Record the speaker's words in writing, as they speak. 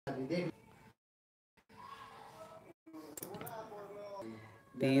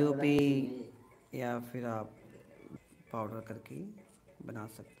POP या फिर आप पाउडर करके बना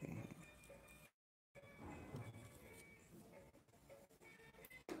सकते हैं।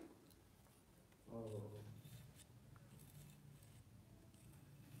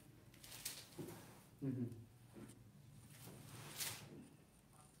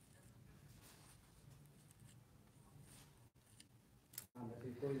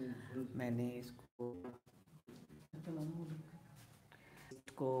 मैंने इसको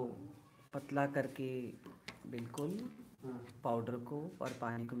पतला करके बिल्कुल पाउडर को और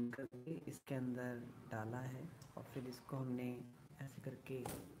पानी को मिक्स करके इसके अंदर डाला है, और फिर इसको हमने ऐसे करके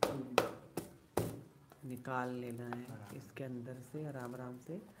निकाल लेना है इसके अंदर से आराम आराम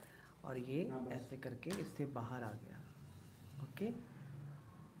से, और ये ऐसे करके इससे बाहर आ गया। ओके,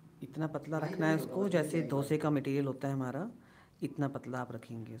 इतना पतला रखना है इसको, जैसे डोसे का मटेरियल होता है हमारा, इतना पतला आप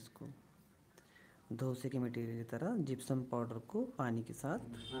रखेंगे इसको, डोसे के मटेरियल की तरह जिप्सम पाउडर को पानी के साथ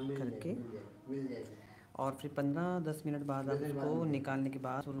करके, और फिर 15-10 मिनट बाद आप इसको निकालने के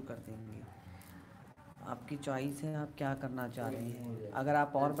बाद शुरू कर देंगे। आपकी चॉइस है आप क्या करना चाह रहे हैं। अगर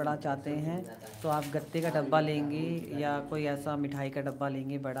आप और बड़ा चाहते हैं तो आप गत्ते का डब्बा लेंगे या कोई ऐसा मिठाई का डब्बा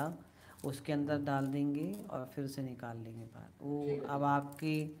लेंगे बड़ा, उसके अंदर डाल देंगे और फिर उसे निकाल लेंगे बाहर। वो अब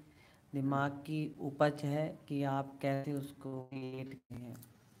आपकी दिमाग की उपज है कि आप कैसे उसको क्रिएट करते हैं।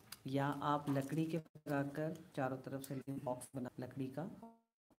 या आप लकड़ी के लगाकर चारों तरफ से बॉक्स बना लकड़ी का,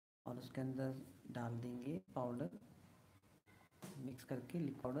 और उसके अंदर डाल देंगे पाउडर मिक्स करके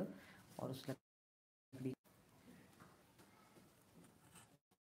लिक्विड पाउडर, और उस लकड़ी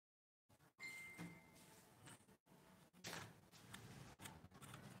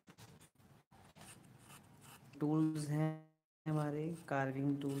टूल्स हैं हमारे,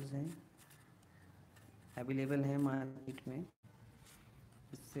 कार्विंग टूल्स हैं, अवेलेबल हैं मार्केट में,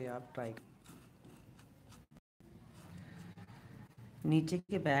 इससे आप ट्राई। नीचे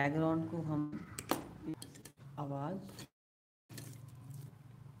के बैकग्राउंड को हम आवाज़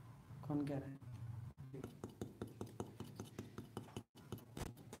कौन कह रहा है,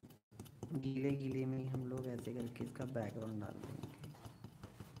 गीले गीले में हम लोग ऐसे करके इसका बैकग्राउंड डाल देंगे।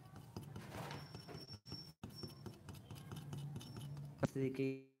 इस तरीके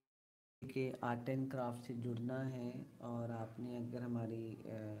के आर्ट एंड क्राफ्ट से जुड़ना है, और आपने अगर हमारी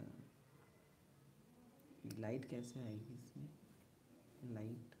लाइट कैसे आएगी इसमें,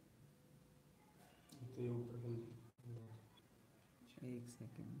 लाइट एक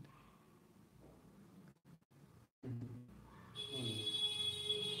सेकंड,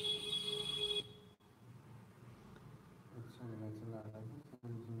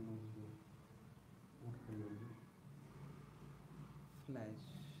 फ्लैश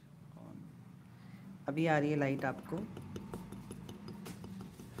ऑन, अभी आ रही है लाइट आपको।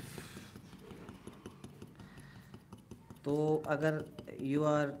 तो अगर यू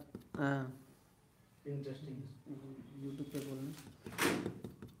आर इंटरेस्टिंग, यूट्यूब पे बोलना,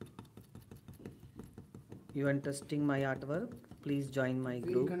 you are interesting my art work, please join my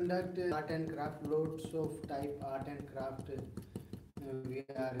We group. conduct art and craft, loads of type art and craft we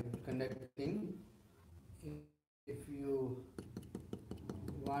are conducting. If you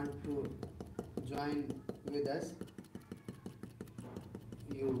want to join with us,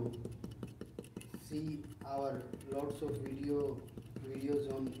 you see our lots of videos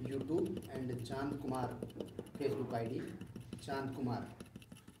on YouTube and Chand Kumar Facebook ID, Chand Kumar.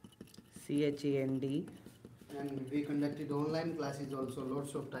 CHAND. And we conducted online classes also,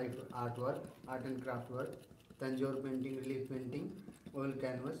 lots of type artwork, art and craft work, Tanjore painting, relief painting, oil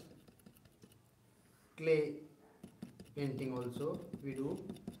canvas, clay painting also we do.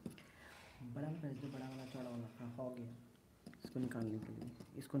 बड़ा वाला जो बड़ा वाला चौड़ा वाला, हाँ हो गया, इसको निकालने के लिए,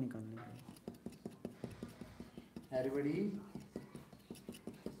 इसको निकालने के लिए। Everybody,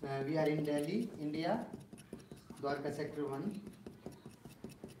 we are in Delhi, India, Dwarka sector 1.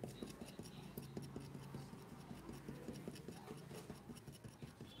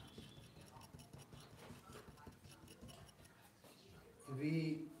 We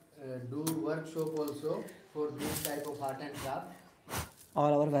do workshop also for this type of art and craft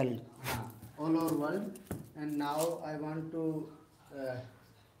all over world. All over world. And now I want to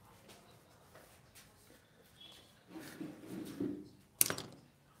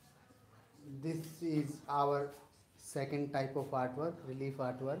this is our second type of artwork, relief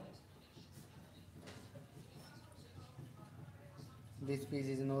artwork. This piece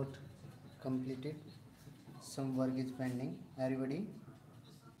is not completed, some work is pending. Everybody,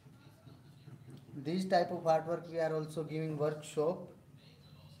 this type of artwork we are also giving workshop.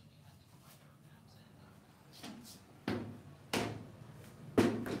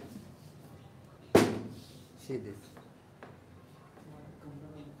 See this.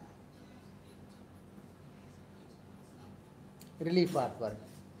 Relief artwork.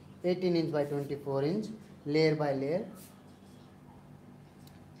 18 inch by 24 inch, layer by layer.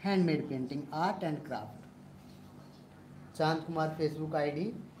 Handmade painting, art and craft. Chand Kumar Facebook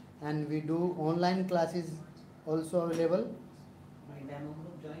ID, and we do online classes also available. My demo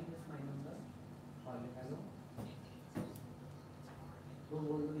group join this my number. Hello. वो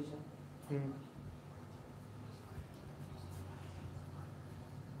बोल दो विशाल.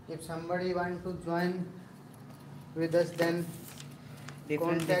 If somebody want to join with us, then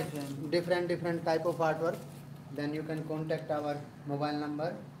contact different type of artwork. Then you can contact our mobile number.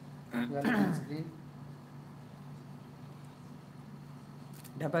 You are on screen.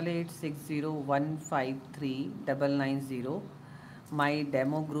 8860153990. My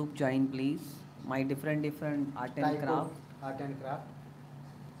demo group join please. My different art and Type craft. of art and craft.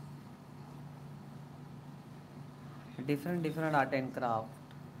 Different art and craft.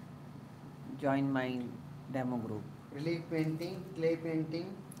 Join my demo group. Relief painting, clay painting,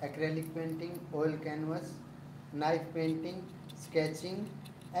 acrylic painting, oil canvas, knife painting, sketching,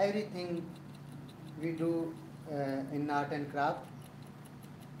 everything we do in art and craft.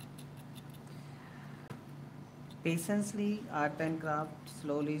 Patiently art and craft,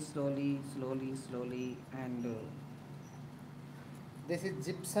 slowly, and This is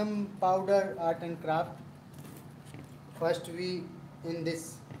gypsum powder art and craft. First we in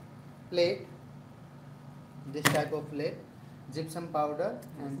this plate, this type of plate, gypsum powder,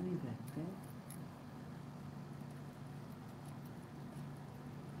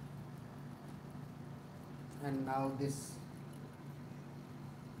 and now this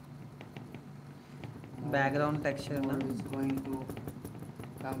background texture na? is going to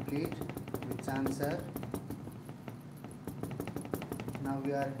complete with answer. Now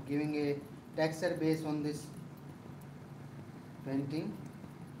we are giving a texture base on this painting.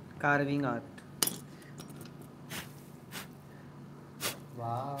 Carving art.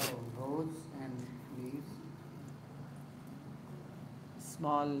 Wow, rose and leaves.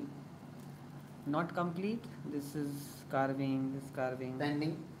 Small, not complete. This is carving, this carving.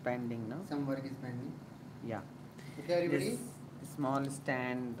 Pending, no? Some work is pending. Yeah. Okay, everybody. This small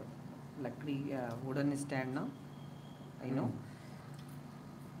stand, lakdi, wooden stand, no? I know.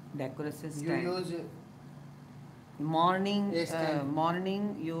 Decorative stand. You use morning, a stand.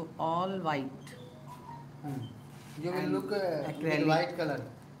 morning you all white. You will And look with acrylic. white color.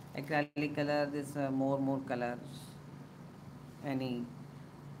 Acrylic color, this more colors. Any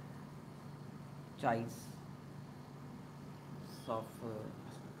choice of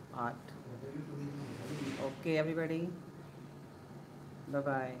art. Okay, everybody. Bye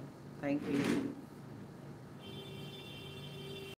bye. Thank you.